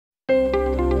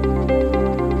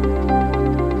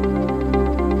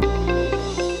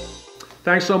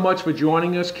Thanks so much for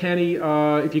joining us, Kenny.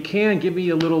 If you can, give me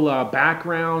a little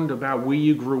background about where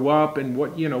you grew up and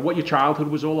what your childhood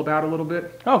was all about a little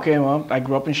bit. Okay, well, I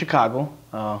grew up in Chicago,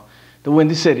 the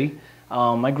Windy City.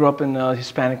 I grew up in a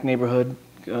Hispanic neighborhood,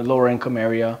 lower income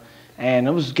area, and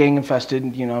it was gang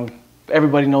infested.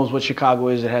 Everybody knows what Chicago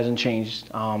is. It hasn't changed.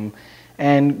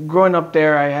 And growing up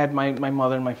there, I had my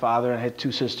mother and my father. I had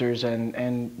two sisters,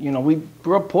 and we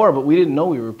grew up poor, but we didn't know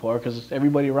we were poor because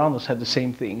everybody around us had the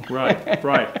same thing. Right,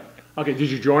 right. Okay, did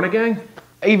you join a gang?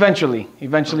 Eventually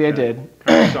okay. I did.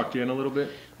 Kind of sucked you in a little bit?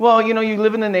 Well, you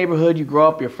live in the neighborhood, you grow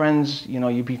up, your friends,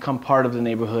 you become part of the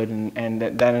neighborhood, and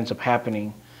that ends up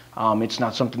happening. It's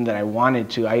not something that I wanted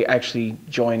to. I actually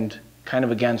joined kind of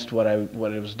against what I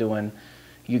was doing.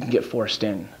 You can get forced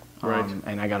in. Right.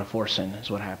 And I got a force in,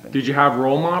 is what happened. Did you have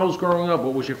role models growing up?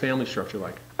 What was your family structure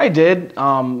like? I did.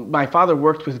 My father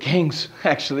worked with gangs,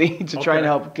 actually, to try and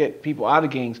help get people out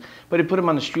of gangs. But it put him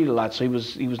on the street a lot, so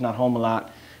he was not home a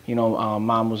lot.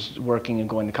 Mom was working and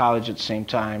going to college at the same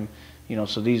time.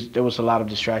 So there was a lot of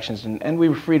distractions, and we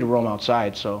were free to roam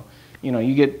outside. So,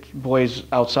 you get boys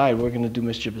outside, we're going to do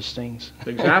mischievous things.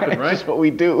 Things happen, right? That's what we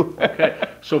do. Okay.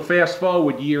 So fast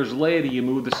forward years later, you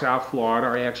moved to South Florida.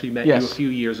 I actually met you a few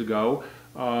years ago.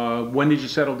 When did you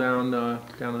settle down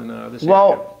in this area?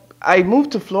 Well, I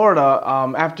moved to Florida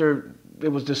after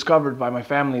it was discovered by my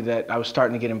family that I was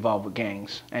starting to get involved with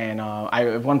gangs. And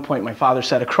at one point, my father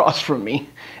sat across from me.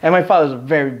 And my father's a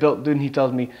very built dude, and he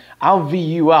tells me, "I'll V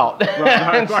you out."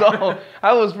 And so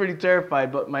I was pretty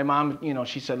terrified. But my mom,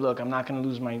 she said, "Look, I'm not going to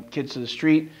lose my kids to the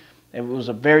street." It was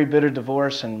a very bitter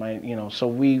divorce, and so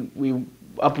we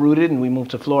uprooted and we moved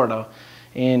to Florida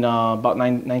in about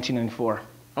 1994.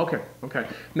 Okay.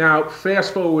 Now,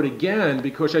 fast forward again,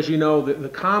 because as you know, the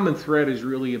common thread is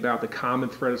really about the common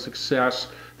thread of success,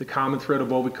 the common thread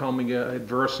of overcoming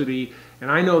adversity.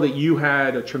 And I know that you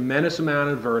had a tremendous amount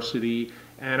of adversity,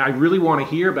 and I really want to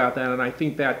hear about that. And I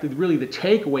think that really the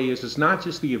takeaway is it's not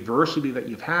just the adversity that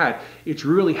you've had, it's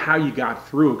really how you got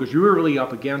through it, because you were really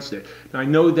up against it. Now, I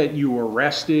know that you were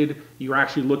arrested. You were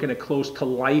actually looking at close to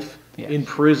life in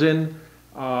prison.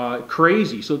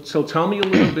 Crazy. So tell me a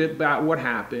little bit about what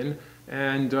happened,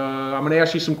 and I'm going to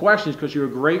ask you some questions because you're a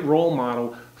great role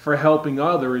model for helping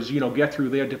others, get through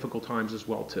their difficult times as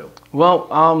well too. Well,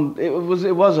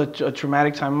 it was a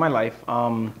traumatic time in my life.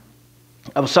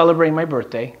 I was celebrating my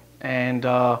birthday, and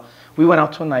we went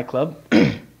out to a nightclub.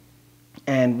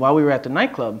 And while we were at the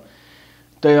nightclub,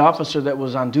 the officer that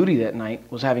was on duty that night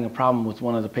was having a problem with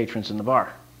one of the patrons in the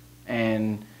bar,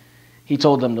 and he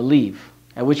told them to leave.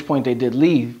 At which point they did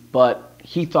leave, but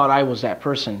he thought I was that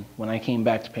person when I came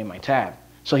back to pay my tab.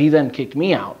 So he then kicked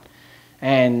me out.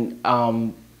 And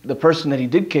the person that he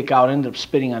did kick out ended up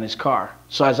spitting on his car.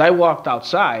 So as I walked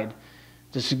outside,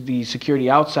 the security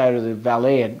outside, or the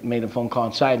valet, had made a phone call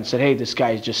inside and said, "Hey, this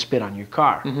guy's just spit on your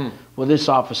car." Mm-hmm. Well, this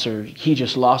officer, he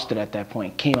just lost it at that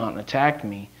point, came out and attacked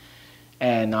me.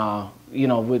 And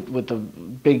with the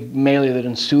big melee that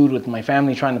ensued, with my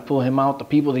family trying to pull him out, the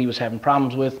people that he was having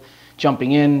problems with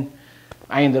jumping in,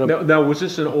 I ended up... Now, was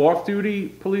this an off-duty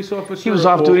police officer? He was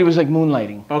off-duty. He was like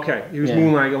moonlighting. Okay. He was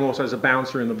moonlighting almost as a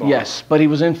bouncer in the bar. Yes, but he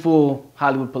was in full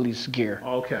Hollywood police gear.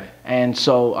 Okay. And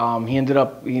so he ended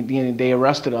up... They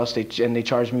arrested us, and they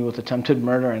charged me with attempted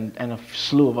murder and a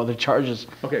slew of other charges.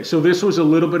 Okay, so this was a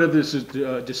little bit of this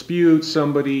dispute.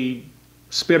 Somebody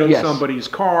spit on somebody's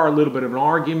car, a little bit of an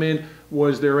argument.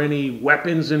 Was there any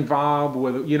weapons involved?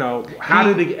 How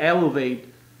did it elevate...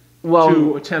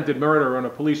 to attempted murder on a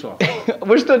police officer?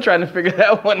 We're still trying to figure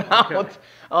that one out.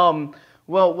 Okay.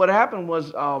 Well, what happened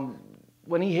was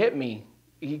when he hit me,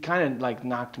 he kind of like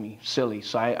knocked me silly.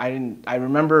 So I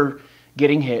remember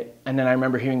getting hit, and then I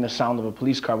remember hearing the sound of a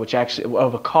police car,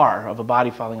 of a body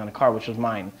falling on a car, which was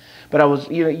mine. But I was,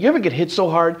 you ever get hit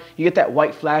so hard, you get that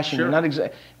white flash, and you're not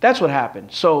that's what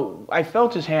happened. So I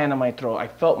felt his hand on my throat. I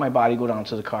felt my body go down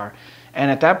to the car. And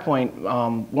at that point,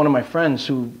 one of my friends,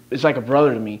 who is like a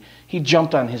brother to me, he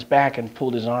jumped on his back and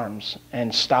pulled his arms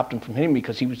and stopped him from hitting me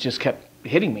because he just kept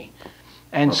hitting me.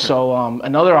 And so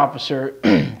another officer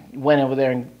went over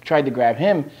there and tried to grab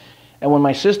him. And when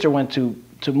my sister went to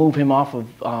move him off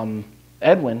of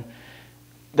Edwin,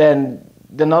 then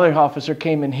another officer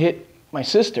came and hit my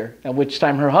sister, at which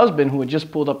time her husband, who had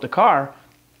just pulled up the car,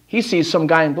 he sees some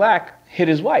guy in black hit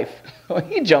his wife.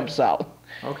 He jumps out.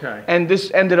 Okay. And this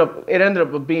ended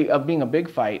up being a big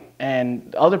fight,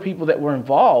 and other people that were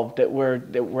involved that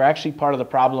were actually part of the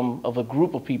problem of a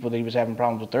group of people that he was having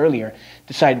problems with earlier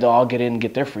decided to all get in and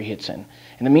get their free hits in.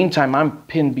 In the meantime, I'm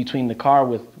pinned between the car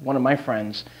with one of my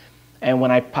friends, and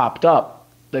when I popped up,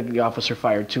 the officer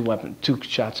fired two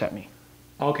shots at me.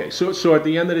 Okay, so at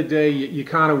the end of the day, you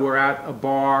kind of were at a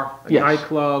bar, a Yes.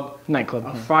 nightclub, Nightclub.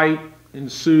 a fight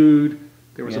ensued,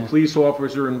 there was a Yeah. police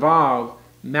officer involved.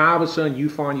 Now all of a sudden you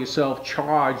find yourself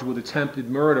charged with attempted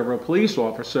murder of a police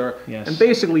officer, Yes. and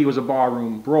basically it was a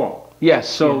barroom brawl. Yes.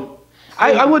 So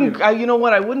I wouldn't. You know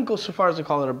what? I wouldn't go so far as to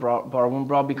call it a barroom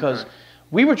brawl because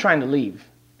we were trying to leave,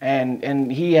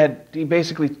 and he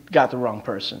basically got the wrong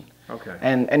person. Okay.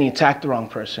 And he attacked the wrong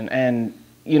person, and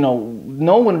you know,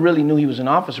 no one really knew he was an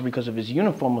officer because of his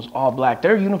uniform was all black.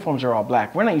 Their uniforms are all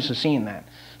black. We're not used to seeing that.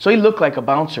 So he looked like a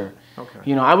bouncer. Okay.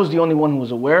 You know, I was the only one who was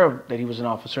aware of that he was an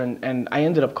officer, and I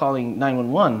ended up calling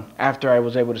 911 after I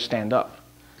was able to stand up.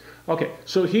 Okay,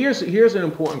 so here's an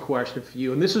important question for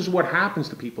you, and this is what happens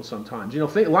to people sometimes. You know,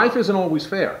 life isn't always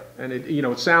fair, and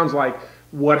it sounds like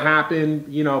what happened,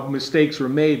 mistakes were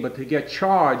made, but to get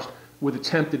charged with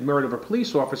attempted murder of a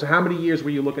police officer, how many years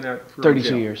were you looking at?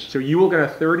 32 years. So you were looking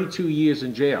at 32 years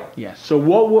in jail. Yes. So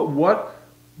what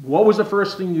was the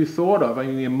first thing you thought of? I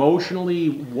mean, emotionally,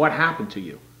 what happened to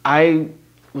you? I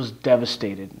was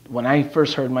devastated when I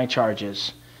first heard my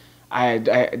charges. When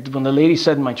the lady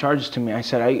said my charges to me, I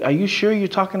said, are you sure you're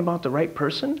talking about the right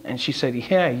person? And she said,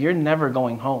 yeah, you're never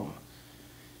going home.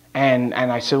 And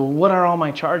I said, well, what are all my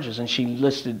charges? And she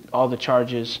listed all the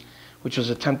charges, which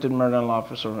was attempted murder on a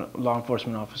law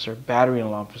enforcement officer, battery on a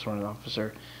law enforcement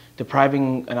officer,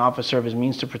 depriving an officer of his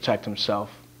means to protect himself.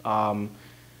 I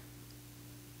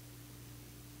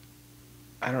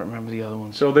don't remember the other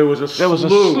ones. So there was a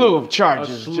slew of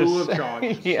charges. A slew of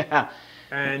charges. Yeah.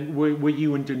 And were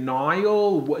you in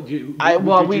denial? Did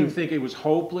you think it was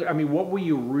hopeless? I mean, what were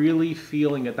you really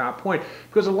feeling at that point?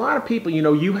 Because a lot of people,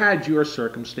 you had your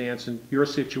circumstance and your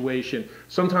situation.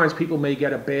 Sometimes people may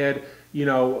get a bad,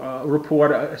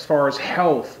 report as far as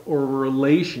health or a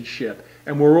relationship,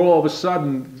 and where all of a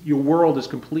sudden your world is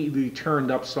completely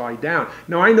turned upside down.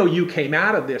 Now, I know you came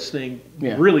out of this thing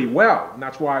really well, and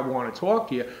that's why I want to talk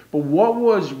to you. But what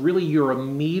was really your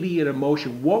immediate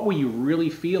emotion? What were you really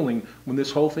feeling when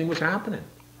this whole thing was happening?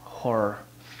 Horror,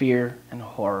 fear, and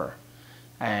horror,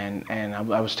 and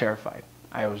I was terrified.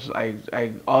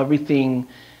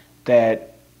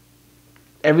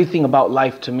 Everything about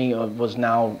life to me was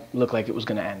now looked like it was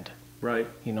going to end. Right.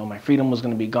 My freedom was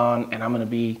going to be gone, and I'm going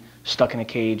to be stuck in a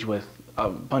cage with a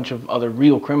bunch of other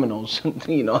real criminals,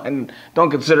 and don't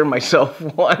consider myself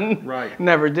one. Right.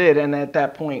 Never did. And at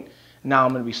that point, now I'm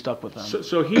going to be stuck with them.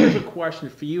 So here's a question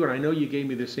for you, and I know you gave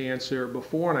me this answer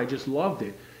before, and I just loved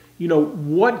it.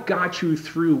 What got you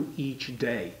through each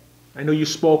day? I know you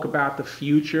spoke about the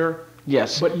future.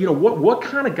 Yes. But, what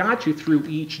kind of got you through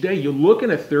each day? You're looking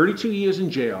at 32 years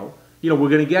in jail. We're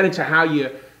going to get into how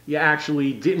you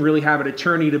actually didn't really have an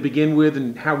attorney to begin with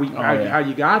and how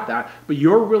you got that. But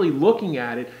you're really looking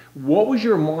at it. What was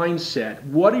your mindset?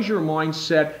 What is your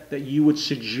mindset that you would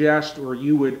suggest or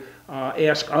you would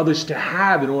ask others to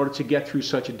have in order to get through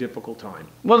such a difficult time?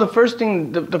 Well, the first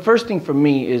thing for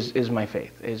me is my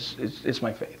faith. It's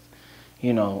my faith.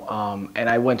 And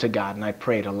I went to God and I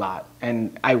prayed a lot.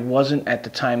 And I wasn't at the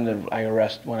time that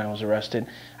when I was arrested,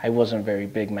 I wasn't a very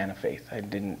big man of faith. It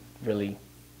didn't really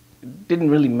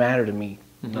matter to me,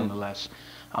 nonetheless,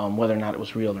 whether or not it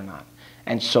was real or not.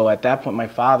 And so at that point, my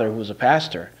father, who was a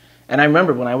pastor, and I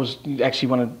remember when I was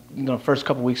actually first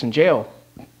couple weeks in jail,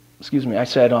 I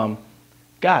said,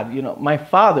 God, my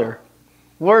father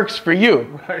works for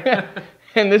you, right.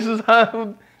 and this is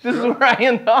where I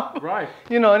end up, right?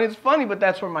 And it's funny, but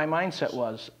that's where my mindset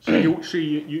was. So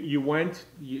you went,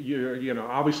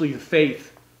 obviously the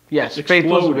faith. Yes, exploded.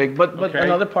 Faith was big, but Okay.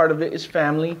 another part of it is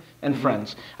family and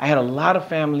friends. I had a lot of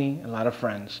family, a lot of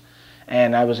friends,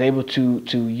 and I was able to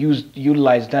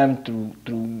utilize them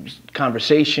through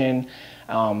conversation.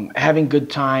 Having good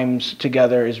times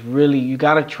together is really, you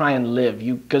got to try and live,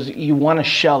 because you want to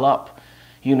shell up.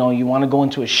 You want to go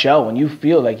into a shell when you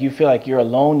feel like you're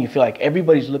alone. You feel like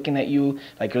everybody's looking at you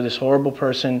like you're this horrible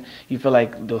person. You feel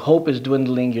like the hope is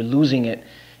dwindling. You're losing it.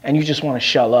 And you just want to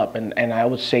shell up, and I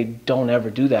would say don't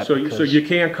ever do that. So you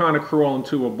can't kind of crawl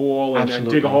into a ball and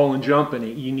dig a hole and jump in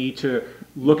it. You need to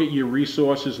look at your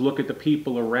resources, look at the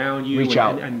people around you,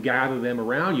 and gather them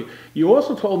around you. You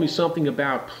also told me something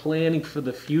about planning for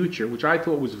the future, which I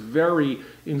thought was very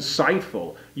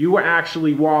insightful. You were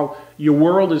actually, while your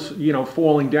world is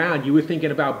falling down, you were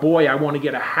thinking about, boy, I want to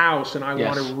get a house and I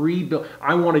want to rebuild.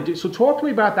 I want to do. So talk to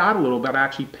me about that a little, about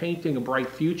actually painting a bright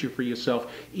future for yourself,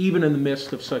 even in the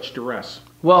midst of such duress.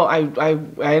 Well, I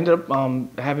ended up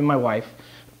having my wife.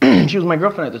 She was my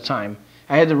girlfriend at the time.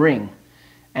 I had the ring.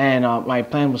 And my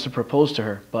plan was to propose to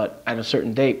her, but at a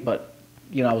certain date. But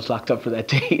I was locked up for that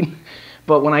date.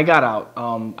 But when I got out,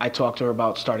 I talked to her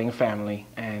about starting a family,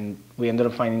 and and we ended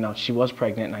up finding out she was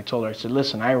pregnant. And I told her, I said,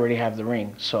 listen, I already have the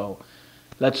ring, so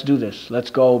let's do this. Let's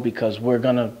go, because we're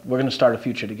gonna start a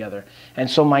future together. And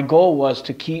so my goal was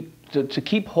to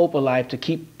keep hope alive, to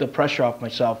keep the pressure off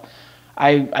myself.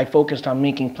 I focused on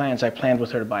making plans. I planned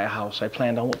with her to buy a house. I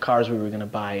planned on what cars we were going to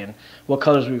buy and what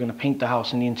colors we were going to paint the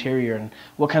house and the interior and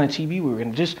what kind of TV we were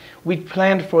going to we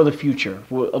planned for the future,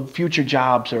 future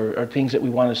jobs or things that we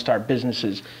wanted to start,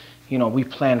 businesses. You know, we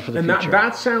planned for the future. And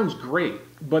that sounds great.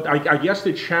 But I guess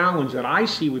the challenge that I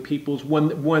see with people is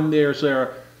when there's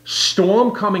a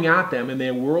storm coming at them and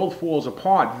their world falls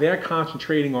apart, they're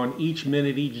concentrating on each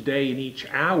minute, each day, and each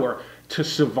hour to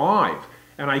survive.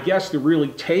 And I guess the really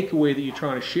takeaway that you're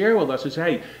trying to share with us is,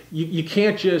 hey, you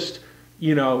can't just,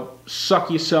 you know,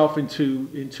 suck yourself into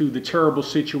the terrible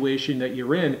situation that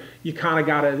you're in. You kind of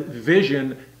got to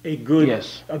vision a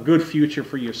good future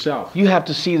for yourself. You have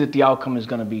to see that the outcome is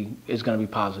going to be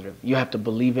positive. You have to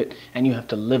believe it, and you have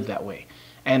to live that way.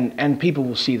 And people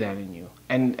will see that in you.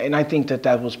 And I think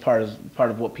that was part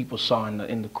of what people saw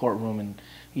in the courtroom. And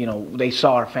you know, they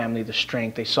saw our family, the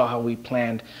strength. They saw how we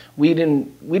planned. We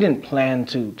didn't plan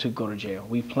to go to jail.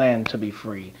 We planned to be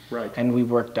free. Right. And we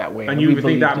worked that way. And you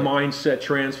think that mindset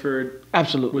transferred?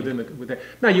 Absolutely. Within that.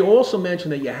 Now, you also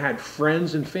mentioned that you had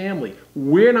friends and family.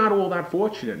 We're not all that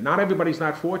fortunate. Not everybody's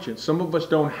that fortunate. Some of us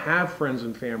don't have friends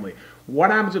and family.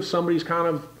 What happens if somebody's kind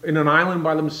of in an island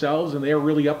by themselves and they're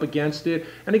really up against it?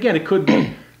 And again, it could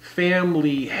be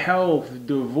family, health,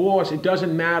 divorce. It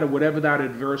doesn't matter, whatever that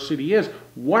adversity is.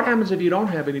 What happens if you don't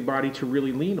have anybody to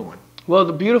really lean on? Well,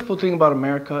 the beautiful thing about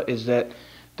America is that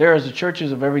there is the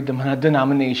churches of every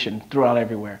denomination throughout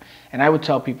everywhere. And I would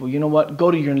tell people, you know what,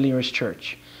 go to your nearest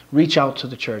church. Reach out to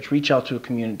the church. Reach out to a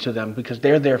community, to them, because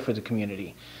they're there for the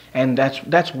community. And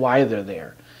that's why they're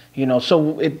there. You know,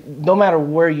 so no matter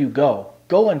where you go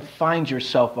and find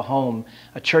yourself a home,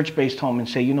 a church-based home, and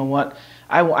say, you know what,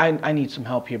 I need some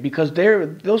help here, because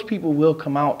those people will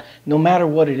come out no matter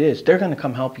what it is. They're going to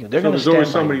come help you. They're going to stand by you.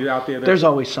 There's always somebody out there there's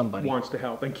always somebody wants to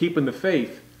help, and keeping the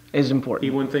faith is important.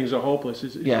 Even when things are hopeless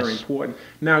is Yes. very important.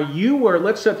 Now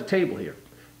let's set the table here.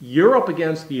 You're up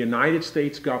against the United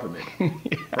States government,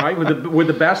 right? With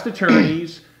the best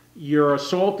attorneys. You're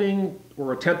assaulting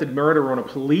or attempted murder on a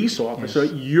police officer.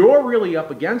 Yes. You're really up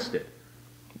against it.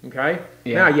 Okay?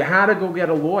 Yeah. Now, you had to go get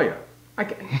a lawyer.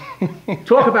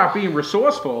 Talk about being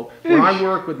resourceful. When I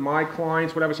work with my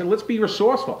clients, whatever, I say, let's be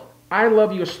resourceful. I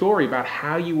love your story about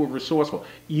how you were resourceful.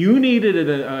 You needed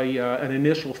an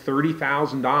initial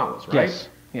 $30,000, right? Yes.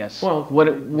 Yes. Well,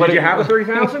 did you have a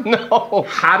 $30,000? No.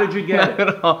 How did you get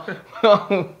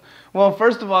it? Well,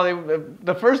 first of all,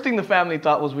 the first thing the family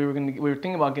thought was we were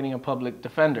thinking about getting a public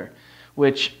defender,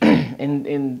 which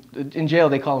in jail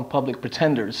they call them public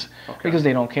pretenders, because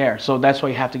they don't care. So that's why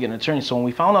you have to get an attorney. So when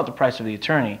we found out the price of the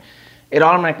attorney, it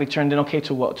automatically turned in, okay,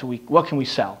 to what can we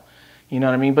sell? You know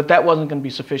what I mean? But that wasn't going to be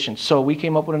sufficient. So we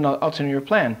came up with an alternative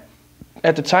plan.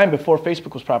 At the time, before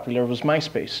Facebook was popular, it was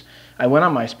MySpace. I went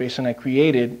on MySpace and I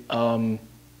created a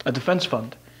defense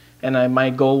fund. And my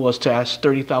goal was to ask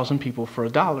 30,000 people for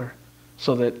 $1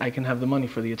 so that I can have the money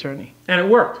for the attorney. And it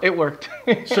worked. It worked.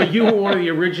 So you were one of the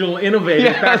original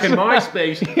innovators back in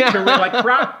MySpace.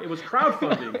 Yeah. It was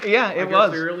crowdfunding. Yeah, it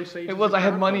was. The early stages it was. I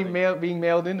had money being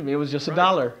mailed into me. It was just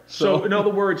 $1. So in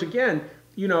other words, again,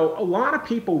 you know, a lot of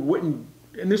people wouldn't,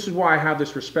 and this is why I have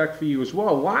this respect for you as well,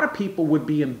 a lot of people would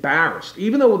be embarrassed,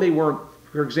 even though they weren't,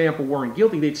 for example, weren't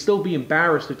guilty, they'd still be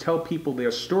embarrassed to tell people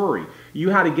their story.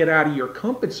 You had to get out of your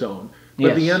comfort zone.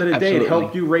 But at the end of the day, it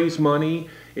helped you raise money.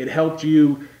 It helped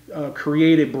you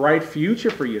create a bright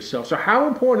future for yourself. So how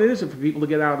important is it for people to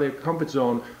get out of their comfort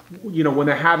zone, you know, when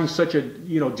they're having such a,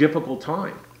 you know, difficult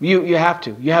time? You have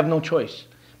to. You have no choice,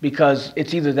 because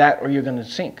it's either that or you're going to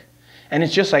sink. And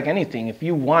it's just like anything. If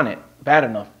you want it bad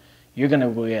enough, you're going to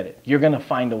go get it. You're going to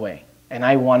find a way. And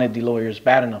I wanted the lawyers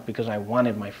bad enough because I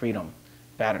wanted my freedom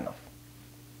bad enough.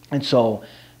 And so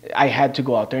I had to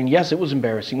go out there. And yes, it was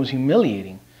embarrassing. It was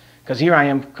humiliating. Because here I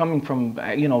am coming from,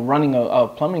 you know, running a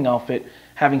plumbing outfit,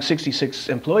 having 66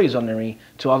 employees under me,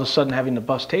 to all of a sudden having to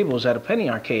bust tables at a penny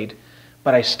arcade.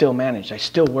 But I still managed. I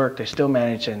still worked. I still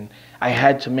managed. And I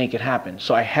had to make it happen.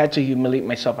 So I had to humiliate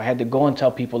myself. I had to go and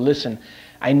tell people, listen,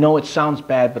 I know it sounds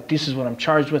bad, but this is what I'm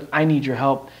charged with. I need your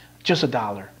help. Just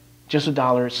 $1. Just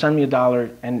 $1. Send me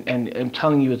 $1. And I'm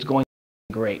telling you, it's going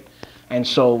great. And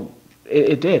so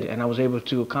it did. And I was able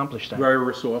to accomplish that. Very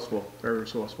resourceful. Very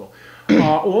resourceful.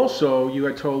 Also, you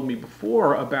had told me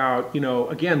before about, you know,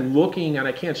 again, looking, and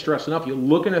I can't stress enough, you're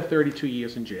looking at 32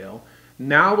 years in jail.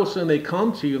 Now, all of a sudden, they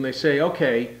come to you and they say,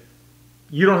 okay,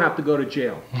 you don't have to go to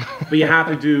jail, but you have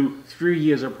to do 3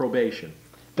 years of probation.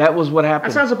 That was what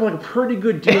happened. That sounds like a pretty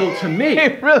good deal to me.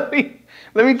 Really?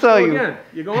 Let me tell you. Again,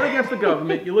 you're going against the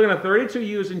government. You're looking at 32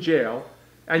 years in jail,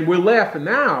 and we're laughing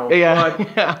now. Yeah, But,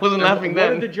 yeah, I wasn't laughing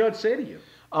then. What did the judge say to you?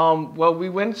 Well, we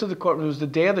went to the court. It was the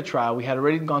day of the trial. We had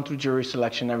already gone through jury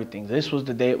selection and everything. This was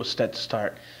the day it was set to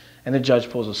start. And the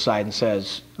judge pulls us aside and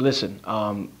says, listen,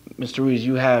 Mr. Ruiz,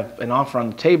 you have an offer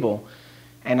on the table,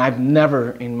 and I've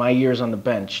never, in my years on the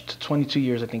bench, 22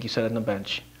 years I think he said on the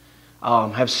bench,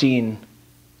 have seen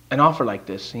an offer like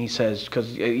this. And he says,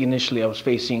 because initially I was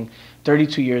facing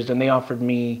 32 years, then they offered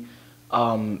me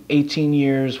 18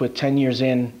 years with 10 years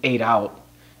in, 8 out.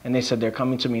 And they said they're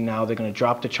coming to me now, they're going to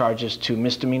drop the charges to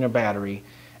misdemeanor battery,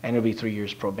 and it'll be 3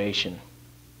 years probation.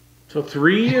 So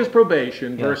 3 years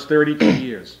probation versus 32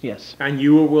 years. Yes. And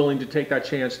you were willing to take that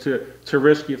chance to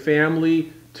risk your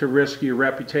family, to risk your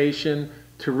reputation,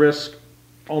 to risk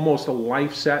almost a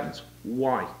life sentence.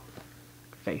 Why?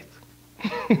 Faith.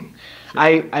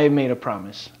 I made a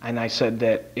promise, and I said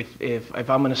that if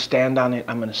I'm going to stand on it,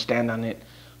 I'm going to stand on it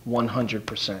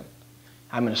 100%.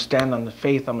 I'm going to stand on the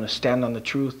faith. I'm going to stand on the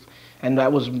truth. And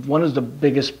that was one of the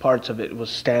biggest parts of it, was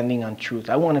standing on truth.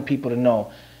 I wanted people to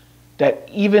know that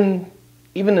even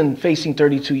in facing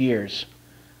 32 years,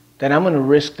 that I'm going to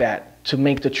risk that to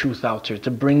make the truth out there,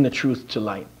 to bring the truth to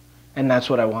light. And that's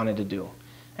what I wanted to do.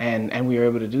 And we were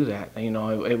able to do that. You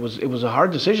know, it was a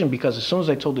hard decision, because as soon as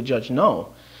I told the judge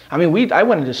no, I mean, I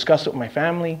went and discussed it with my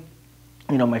family.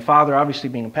 You know, my father, obviously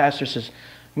being a pastor, says,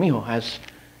 Mijo,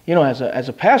 as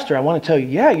a pastor, I want to tell you,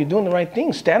 yeah, you're doing the right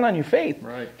thing. Stand on your faith.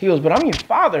 Right. He goes, but I'm your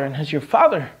father, and as your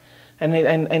father, and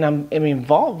I'm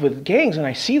involved with gangs, and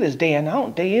I see this day in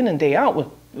and day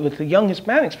out with the young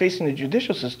Hispanics facing the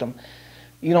judicial system.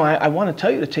 You know, I want to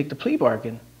tell you to take the plea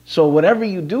bargain. So whatever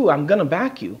you do, I'm going to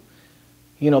back you.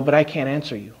 You know, but I can't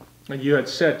answer you. And you had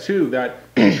said, too, that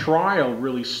the trial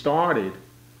really started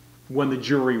when the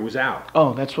jury was out.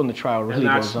 Oh, that's when the trial really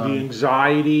goes on. And that's the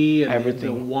anxiety and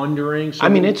everything. the wondering. So I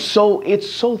mean, it's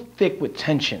so thick with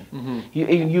tension.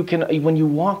 Mm-hmm. You can, when you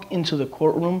walk into the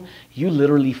courtroom, you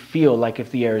literally feel like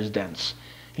if the air is dense.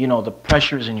 You know, the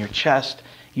pressure is in your chest.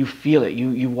 You feel it.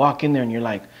 You walk in there and you're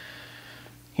like,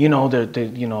 you know,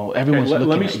 everyone's looking at you.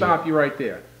 Let me stop you right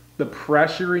there. The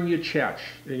pressure in your chest,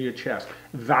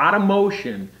 that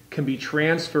emotion can be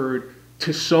transferred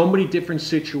to so many different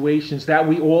situations that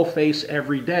we all face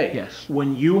every day. Yes.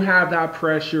 When you have that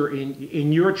pressure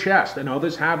in your chest, and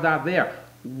others have that there,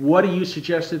 what do you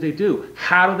suggest that they do?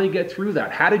 How do they get through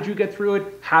that? How did you get through it?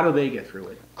 How do they get through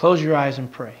it? Close your eyes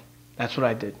and pray. That's what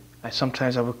I did.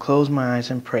 Sometimes I would close my eyes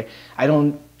and pray.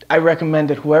 I recommend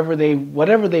that whatever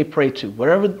they pray to,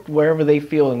 wherever they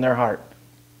feel in their heart,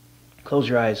 close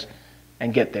your eyes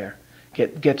and get there.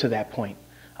 Get to that point.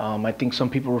 I think some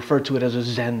people refer to it as a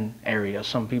Zen area.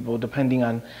 Some people, depending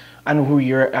on who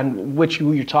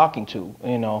you're talking to,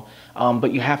 you know.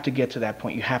 But you have to get to that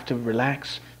point. You have to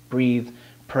relax, breathe,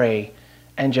 pray,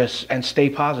 and stay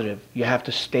positive. You have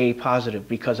to stay positive,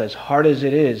 because as hard as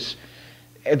it is,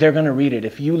 they're going to read it.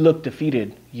 If you look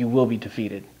defeated, you will be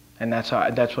defeated. And that's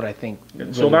what I think.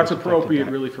 Really, so that's appropriate,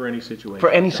 really, for any situation. For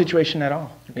any situation at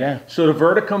all. Okay. Yeah. So the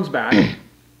verdict comes back.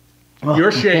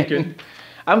 You're shaking.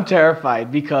 I'm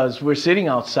terrified, because we're sitting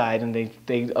outside, and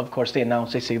they of course they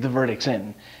announce, they say the verdict's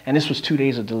in, and this was 2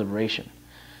 days of deliberation.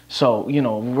 So, you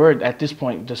know, we're at this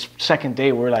point, the second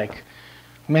day, we're like,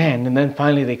 man, and then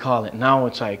finally they call it. Now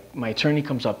it's like, my attorney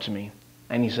comes up to me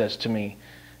and he says to me,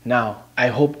 now, I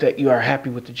hope that you are happy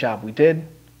with the job we did.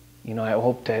 You know, I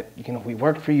hope that, you know, we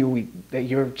worked for you, that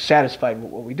you're satisfied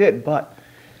with what we did. But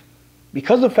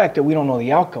because of the fact that we don't know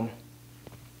the outcome,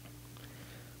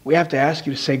 we have to ask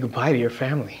you to say goodbye to your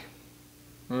family.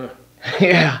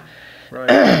 Yeah.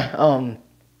 Right.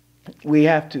 We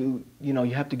have to, you know,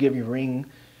 you have to give your ring,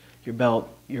 your belt,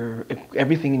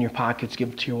 everything in your pockets, give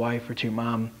it to your wife or to your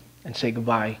mom, and say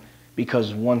goodbye.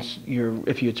 Because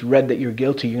if it's read that you're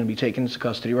guilty, you're going to be taken into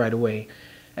custody right away.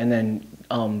 And then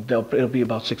it'll be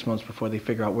about 6 months before they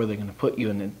figure out where they're going to put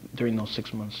you. And then during those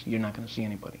 6 months, you're not going to see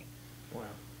anybody. Wow.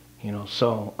 You know,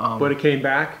 so. But it came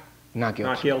back? Not guilty.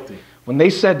 Not guilty. When they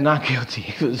said not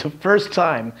guilty, it was the first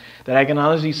time that I can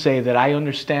honestly say that I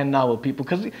understand now what people,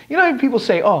 because, you know, people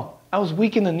say, oh, I was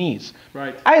weak in the knees.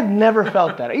 Right. I had never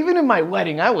felt that. Even in my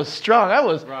wedding, I was strong. I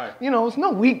was, right. You know, it was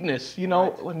no weakness. You know,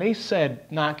 right. When they said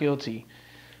not guilty,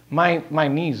 my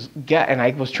knees and I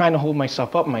was trying to hold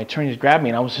myself up, and my attorneys grabbed me,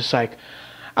 and I was just like,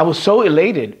 I was so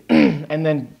elated, and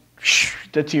then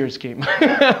the tears came.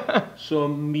 So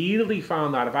immediately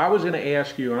found out, if I was going to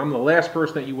ask you, and I'm the last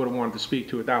person that you would have wanted to speak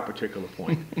to at that particular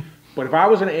point, but if I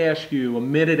was going to ask you a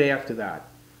minute after that,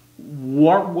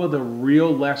 what were the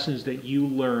real lessons that you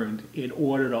learned in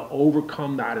order to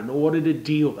overcome that, in order to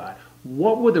deal with that?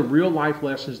 What were the real life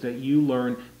lessons that you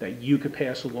learned that you could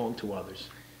pass along to others?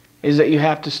 Is that you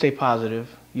have to stay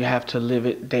positive. You have to live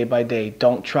it day by day.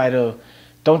 Don't try to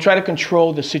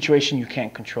control the situation you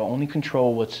can't control. Only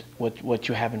control what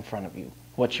you have in front of you.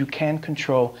 What you can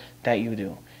control, that you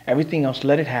do. Everything else,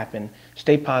 let it happen.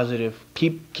 Stay positive.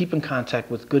 Keep in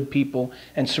contact with good people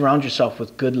and surround yourself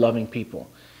with good, loving people.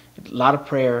 A lot of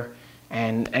prayer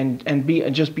and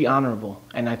just be honorable.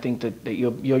 And I think that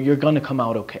you're going to come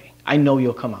out okay. I know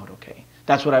you'll come out okay.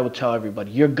 That's what I would tell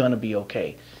everybody. You're going to be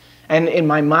okay. And in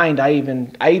my mind, I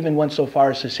even went so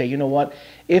far as to say, you know what?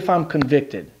 If I'm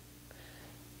convicted,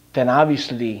 then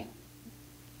obviously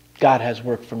God has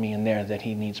work for me in there that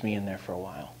he needs me in there for a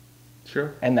while.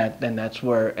 Sure. And that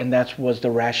was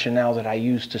the rationale that I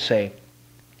used to say,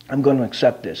 I'm going to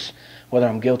accept this, whether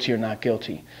I'm guilty or not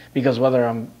guilty. Because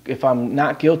if I'm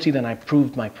not guilty, then I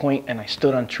proved my point and I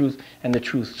stood on truth, and the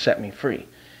truth set me free.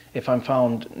 If I'm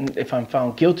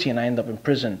found guilty and I end up in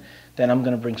prison, then I'm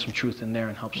going to bring some truth in there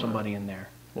and help somebody in there.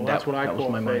 Well, that's what I call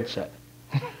that was my faith. mindset.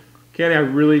 Kenny, I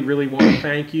really, really want to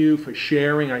thank you for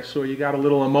sharing. I saw you got a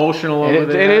little emotional over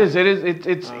there. It is.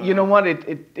 It's you know what?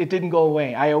 It didn't go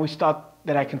away. I always thought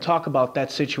that I can talk about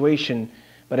that situation,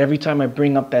 but every time I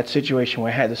bring up that situation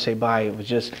where I had to say bye,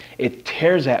 it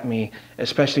tears at me,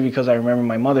 especially because I remember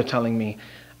my mother telling me,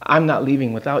 I'm not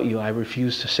leaving without you. I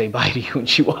refuse to say bye to you. And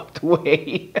she walked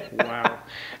away. Wow.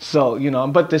 So,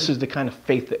 but this is the kind of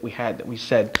faith that we had, that we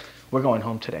said, we're going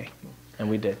home today. And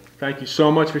we did. Thank you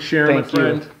so much for sharing, my Thank you.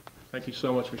 friend. Thank you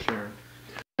so much for sharing.